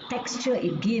and texture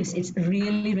it gives. It's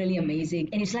really, really amazing,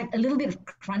 and it's like a little bit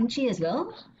crunchy as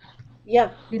well.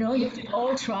 Yeah. You should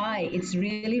all try. It's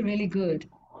really, really good.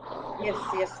 Yes,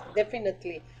 yes,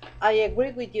 definitely. I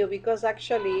agree with you because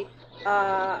actually,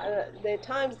 the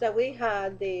times that we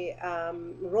had the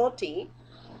roti,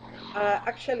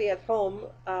 actually at home,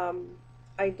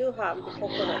 I do have the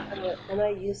coconut and I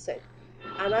use it.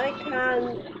 And I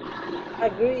can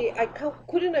agree,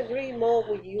 couldn't agree more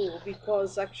with you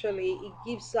because actually it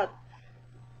gives that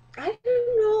I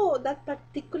don't know that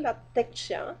particular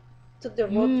texture to the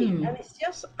roti, Mm. and it's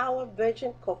just our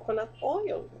virgin coconut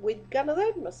oil with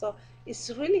Ganoderma. So it's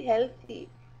really healthy,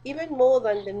 even more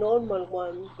than the normal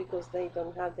one because they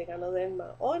don't have the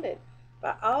Ganoderma on it.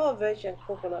 But our virgin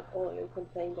coconut oil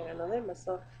contains the Ganoderma,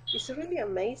 so it's really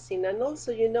amazing. And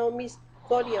also, Miss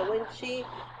Claudia, when she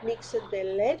mixed the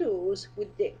lettuce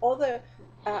with the other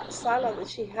salad that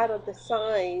she had on the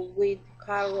side with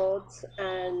carrots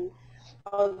and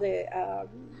the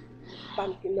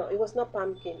pumpkin. No, it was not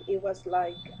pumpkin. It was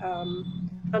like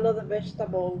another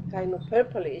vegetable, kind of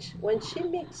purplish. When she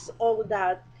mixed all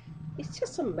that, it's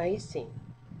just amazing.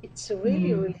 It's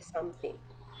really, Mm. really something,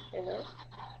 you know.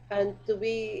 And to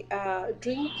be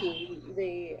drinking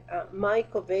the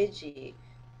micro veggie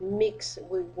mix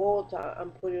with water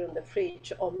and put it on the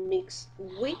fridge, or mix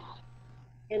with,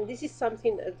 and this is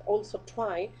something that also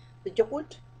try the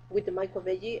yogurt with the micro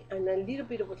veggie and a little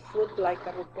bit of a fruit like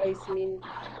a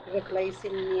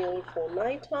replacing meal for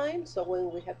nighttime. So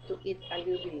when we have to eat a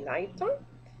little bit lighter,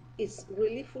 it's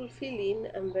really fulfilling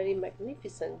and very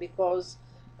magnificent because,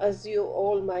 as you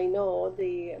all might know,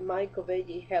 the micro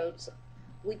veggie helps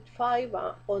with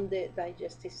fiber on the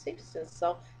digestive system,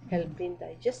 so helping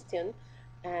digestion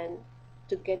and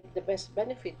to get the best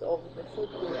benefit of the food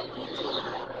we are eating.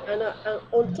 And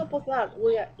on top of that,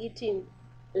 we are eating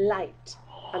light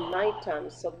at night time,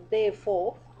 so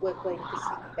therefore we're going to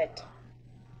sleep better.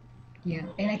 Yeah,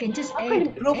 and I can just How can add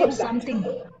improve add on that? something.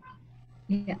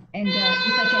 Yeah, and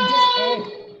if I can just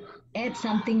add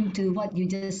something to what you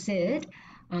just said,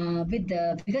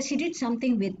 because she did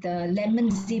something with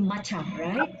lemon zea matcha,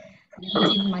 right? Lemon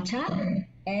zea matcha,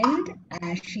 and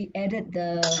she added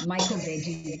the micro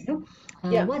veggie.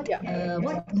 Yeah, What yeah.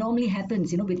 what normally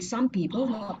happens, with some people,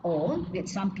 not all, with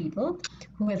some people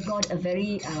who have got a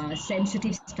very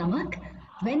sensitive stomach,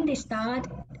 when they start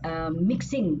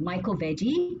mixing micro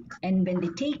veggie and when they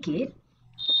take it,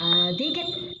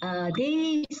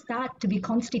 they start to be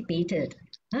constipated.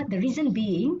 The reason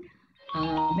being,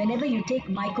 whenever you take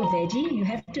micro veggie, you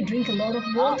have to drink a lot of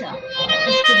water.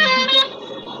 And so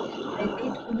when they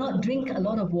do not drink a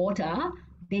lot of water,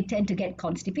 they tend to get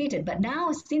constipated. But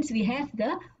now, since we have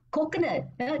the coconut,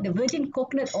 the virgin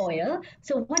coconut oil,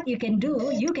 so what you can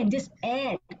do, you can just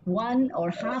add 1 or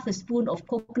half a spoon of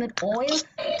coconut oil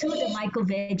to the micro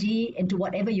veggie and to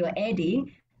whatever you're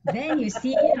adding. Then you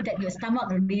see that your stomach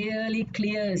really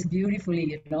clears beautifully,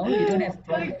 you don't have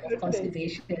My problem of goodness.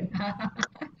 constipation.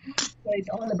 So it's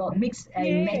all about mix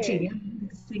and matching, Yeah.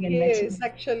 mixing and Yes, matching.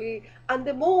 actually, and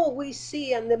the more we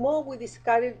see and the more we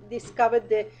discover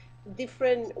the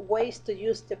different ways to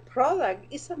use the product,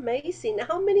 it's amazing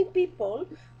how many people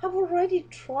have already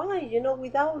tried,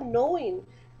 without knowing.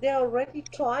 They're already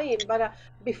trying. But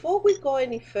before we go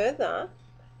any further,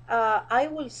 I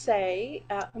will say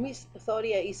Miss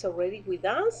Thoria is already with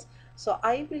us, so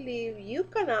I believe you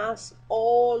can ask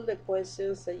all the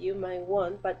questions that you might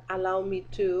want, but allow me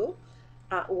to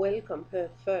welcome her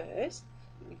first,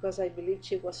 because I believe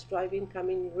she was driving,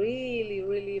 coming really,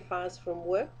 really fast from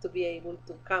work to be able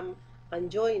to come and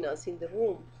join us in the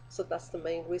room. So that's the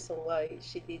main reason why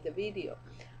she did the video.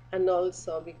 And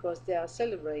also because they are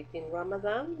celebrating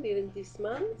Ramadan during this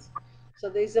month. So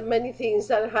there's many things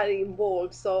that are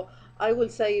involved. So I will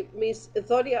say, Miss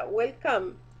Thoria,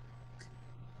 welcome.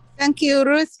 Thank you,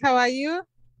 Ruth. How are you?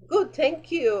 Good,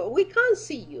 thank you. We can't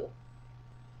see you.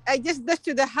 I just dashed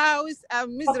to the house.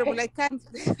 I'm miserable. Okay.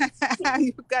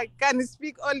 I can't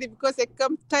speak only because I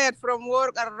come tired from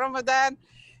work and Ramadan.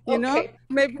 Okay.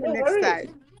 Maybe No next worries.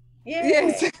 time. Yeah.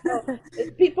 Yes.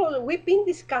 People, we've been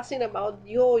discussing about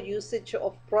your usage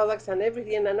of products and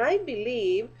everything, and I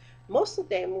believe most of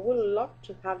them will love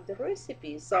to have the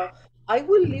recipe. So I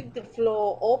will leave the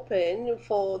floor open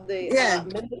for the Yeah.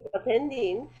 members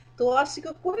attending to ask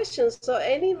you questions. So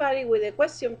anybody with a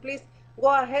question, please go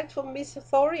ahead for Miss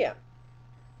Thoria.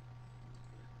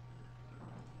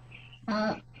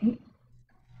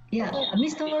 Yeah,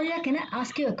 Miss Toria, can I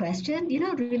ask you a question?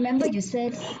 Remember you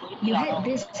said you had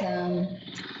this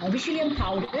Richelieu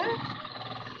powder,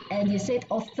 and you said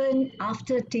often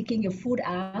after taking your food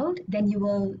out, then you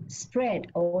will spread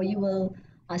or you will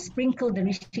sprinkle the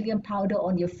Richelieu powder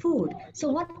on your food. So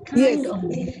what Yes. kind of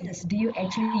dishes do you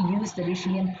actually use the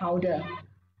Richelieu powder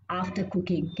after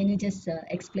cooking? Can you just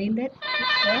explain that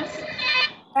for us?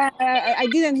 I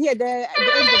didn't hear the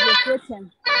end of your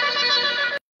question.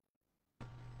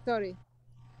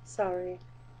 Sorry.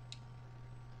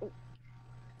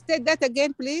 Say that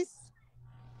again, please.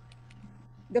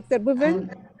 Dr. Buben?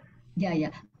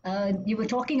 Yeah. You were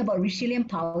talking about Richelieu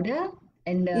powder,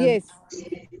 and Yes.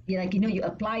 you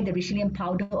apply the Richelieu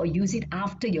powder or use it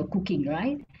after your cooking,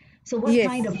 right? So what Yes.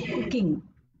 kind of cooking,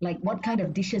 like what kind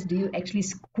of dishes do you actually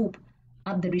scoop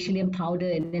up the Richelieu powder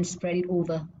and then spread it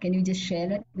over? Can you just share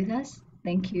that with us?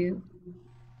 Thank you.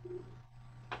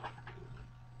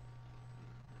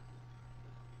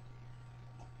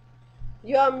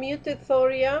 You are muted,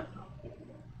 Thoria.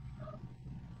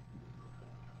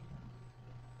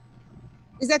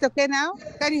 Is that okay now?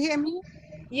 Can you hear me?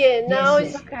 Yeah, now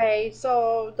Yes. it's okay.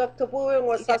 So Dr. Bowen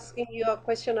was asking you a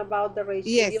question about the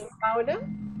Richelieu powder.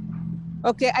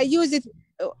 Okay, I use it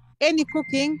any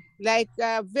cooking, like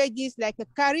veggies, like a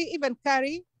curry, even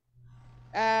curry,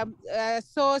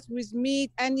 sauce with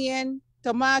meat, onion,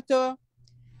 tomato.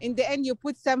 In the end, you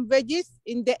put some veggies.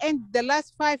 In the end, the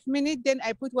last 5 minutes, then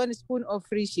I put 1 spoon of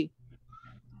Rishi.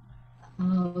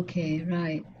 Oh, okay,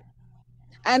 right.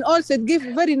 And also it gives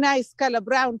very nice color,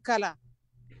 brown color.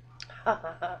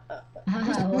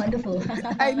 Wonderful.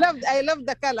 I love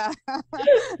the color.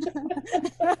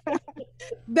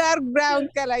 Dark brown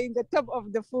color in the top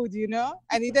of the food,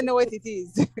 and you don't know what it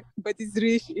is, but it's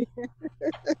Rishi.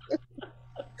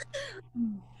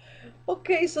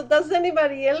 Okay, so does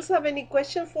anybody else have any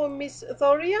question for Miss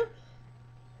Thoria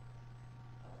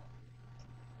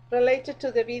related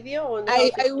to the video? Or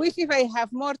I wish if I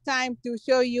have more time to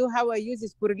show you how I use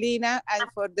spirulina and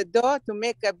for the dough to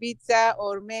make a pizza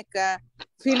or make a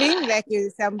filling like a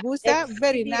sambusa,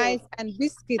 very nice, and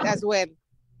biscuit as well.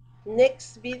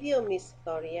 Next video, Miss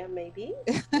Thoria, maybe.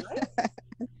 Right?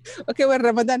 Okay, when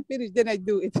Ramadan finished, then I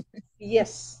do it.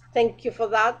 Yes, thank you for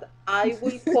that. I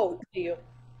will quote you.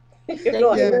 I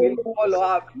will follow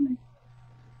up.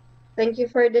 Thank you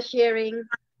for the sharing.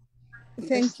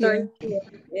 Thank you.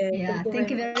 Yeah, thank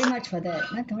you very much for that,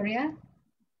 Toria.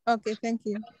 Okay, thank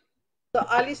you. So,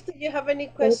 Alice, do you have any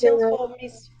questions for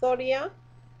Miss Thoria?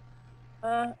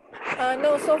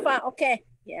 No, so far, okay.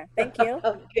 Yeah, thank you.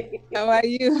 Okay. How are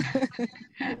you?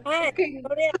 Hi, Okay.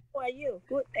 Gloria, how are you?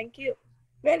 Good, thank you.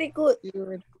 Very good.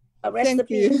 Good. A Thank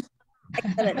recipe. you.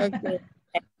 Excellent. Okay.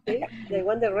 Okay, they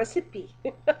want the recipe.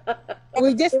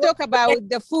 We just talk about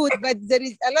the food, but there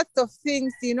is a lot of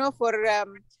things, you know, for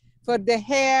the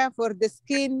hair, for the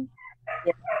skin.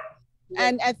 Yeah.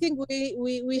 And I think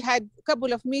we had a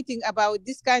couple of meetings about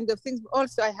this kind of things.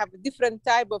 Also, I have a different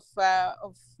type of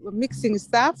mixing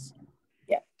stuff.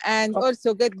 Yeah. And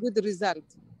also get good result.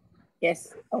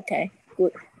 Yes. Okay.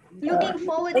 Good. Looking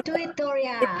forward to it,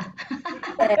 Toria.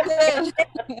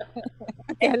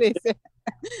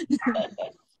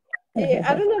 Yeah,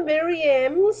 I don't know,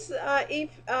 Miriam's, if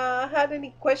had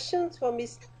any questions for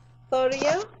Miss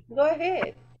Thoria, go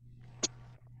ahead.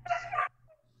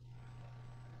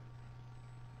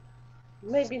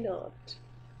 Maybe not.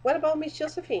 What about Miss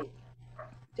Josephine?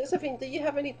 Josephine, do you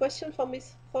have any question for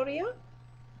Miss Thoria?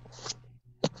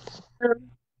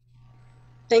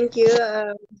 Thank you.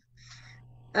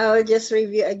 I'll just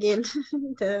review again.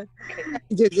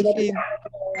 Josephine.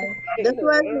 That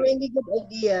was a really good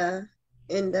idea,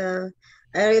 and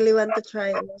I really want to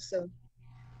try also.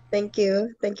 Thank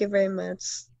you. Thank you very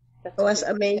much. It was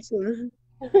amazing.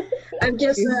 I'm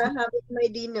just having my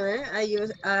dinner.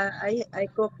 I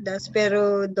cook the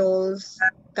sparrow dolls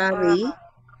curry,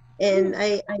 and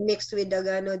I mixed with the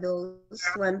gano dolls,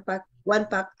 one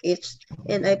pack each,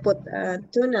 and I put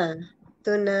tuna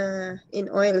in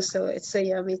oil, so it's so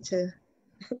yummy too.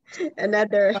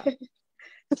 Another.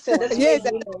 So that's yes, my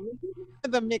dinner.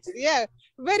 the mix. Yeah,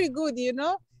 very good. You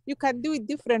know, you can do it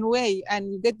different way,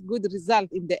 and you get good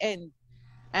result in the end,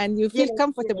 and you feel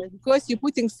comfortable because you're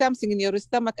putting something in your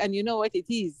stomach and you know what it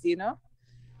is. You know.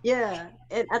 Yeah,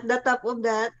 and at the top of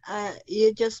that, I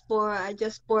just pour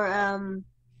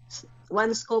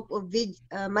one scoop of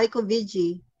myco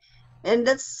veggie, and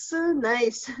that's so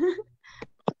nice.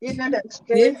 You know, that's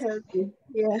very healthy.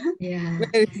 Yeah. Yeah.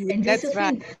 And That's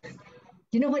Josephine,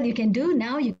 you know what you can do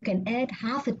now? You can add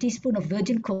half a teaspoon of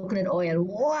virgin coconut oil.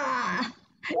 Wow!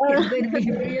 It's going to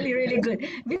be really, really good.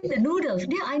 With the noodles,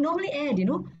 yeah, I normally add, you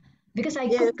know, because I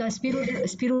cook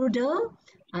spirudel,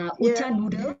 uta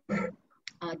noodle,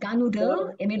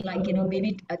 ganoderma. I mean, like, you know,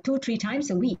 maybe 2-3 times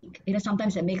a week. You know,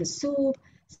 sometimes I make a soup.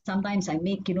 Sometimes I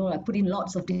make, you know, I put in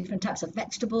lots of different types of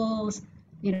vegetables.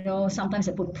 You know, sometimes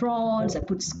I put prawns, I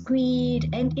put squid,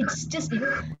 and it's just, you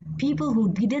know, people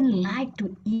who didn't like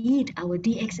to eat our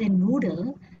DXN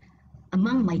noodle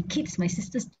among my kids, my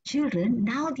sister's children,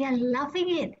 now they are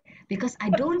loving it because I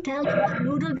don't tell them what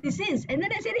noodle this is. And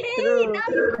then I said, hey, now you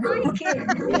like it.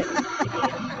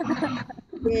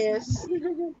 Yes.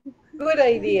 Good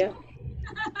idea.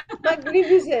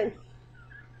 Magnificent.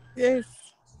 Yes.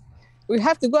 We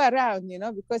have to go around, you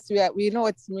know, because we know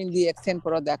what's mean the extend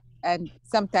product, and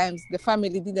sometimes the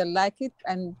family didn't like it,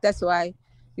 and that's why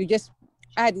you just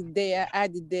add it there,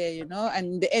 you know, and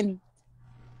in the end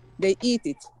they eat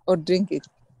it or drink it.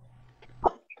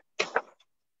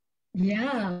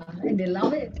 Yeah, and they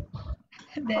love it.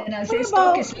 Then I say, What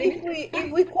stock about is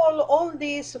if we call all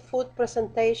this food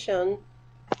presentation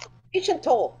kitchen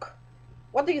talk?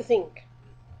 What do you think?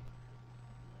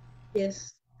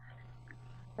 Yes.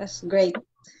 That's great.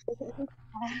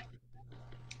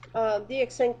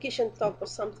 DXN kitchen talk or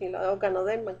something like, or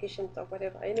Ganoderma kitchen talk,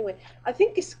 whatever. Anyway, I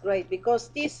think it's great because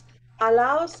this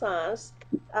allows us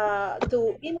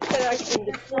to interact in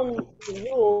the phone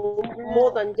room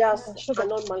more than just a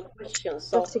normal question.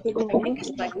 So I think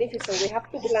it's magnificent. We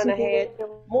have to plan ahead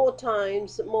more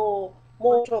times, more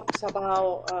talks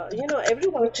about, you know,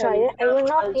 everyone can try it. I will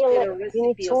not feel share a it. You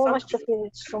need recipe or so much something. caffeine,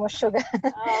 so much sugar.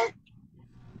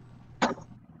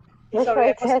 Sorry,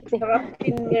 I was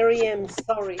interrupting Miriam.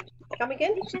 Sorry. Come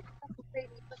again?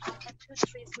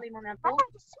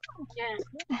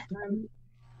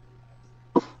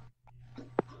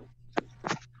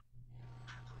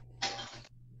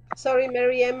 Sorry,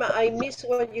 Miriam, I missed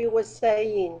what you were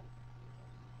saying.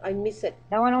 I miss it.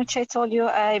 The one which I told you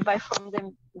I buy from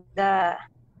them,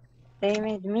 they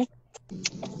made meat.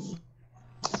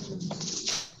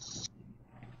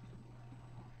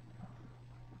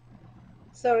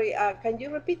 Sorry, can you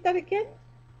repeat that again?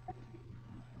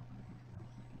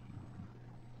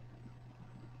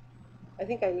 I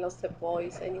think I lost the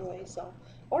voice anyway. So,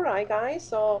 all right, guys.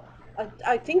 So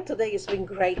I think today has been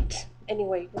great.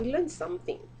 Anyway, we learned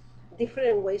something.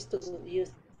 Different ways to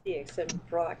use the XM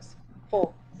products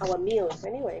for our meals.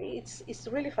 Anyway, it's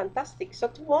really fantastic. So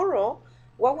tomorrow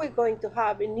what we're going to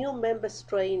have a new members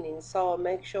training. So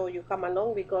make sure you come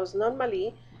along, because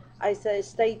normally I say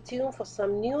stay tuned for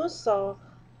some news. So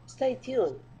stay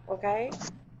tuned, okay?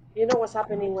 You know what's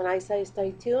happening when I say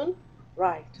stay tuned?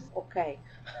 Right, okay.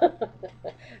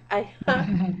 I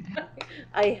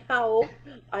I hope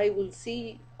I will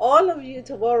see all of you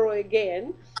tomorrow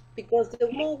again, because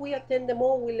the more we attend, the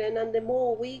more we learn, and the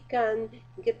more we can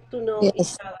get to know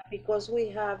each Yes. other, because we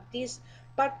have this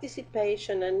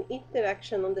participation and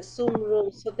interaction on the Zoom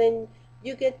room. So then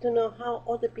you get to know how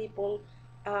other people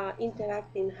are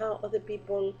interacting, how other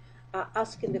people are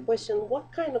asking the question.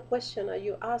 What kind of question are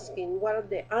you asking? What are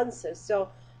the answers? So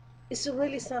it's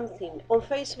really something. On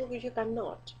Facebook you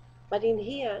cannot, but in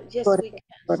here, yes, we Correct.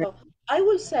 can. Correct. So I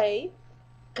will say,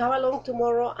 come along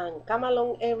tomorrow and come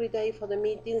along every day for the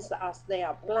meetings as they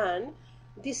are planned.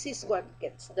 This is what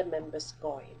gets the members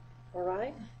going. All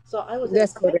right. So I would say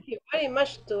That's thank correct. you very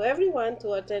much to everyone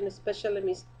to attend, especially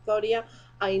Miss Victoria.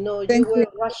 I know you Thank you. were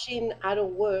rushing out of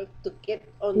work to get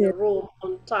on the Yes, room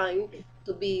on time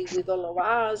to be with all of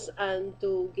us and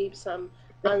to give some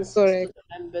that's answers to correct. the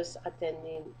members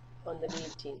attending on the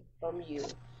meeting from you.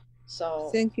 So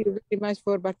Thank you very much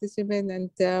for participating. And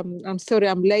I'm sorry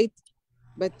I'm late,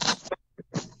 but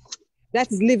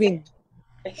that's living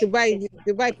to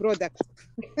buy product.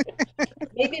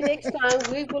 maybe next time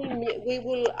we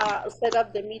will set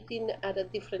up the meeting at a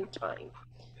different time,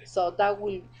 so that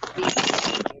will be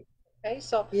okay.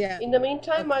 So Yeah. in the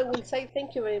meantime, Okay. I will say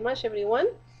thank you very much, everyone,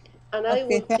 and I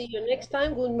Okay. will see you next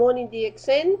time. Good morning,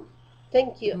 DXN.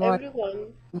 Thank you, More.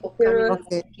 everyone, for coming Sure.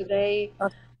 Okay. along today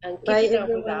Okay. and Bye, keeping up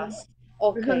with everyone. us.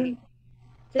 Okay,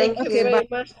 Thank thank you Okay. you. Bye. very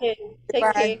much, Ken. Take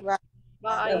Bye. care. Bye.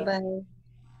 Bye. Bye-bye.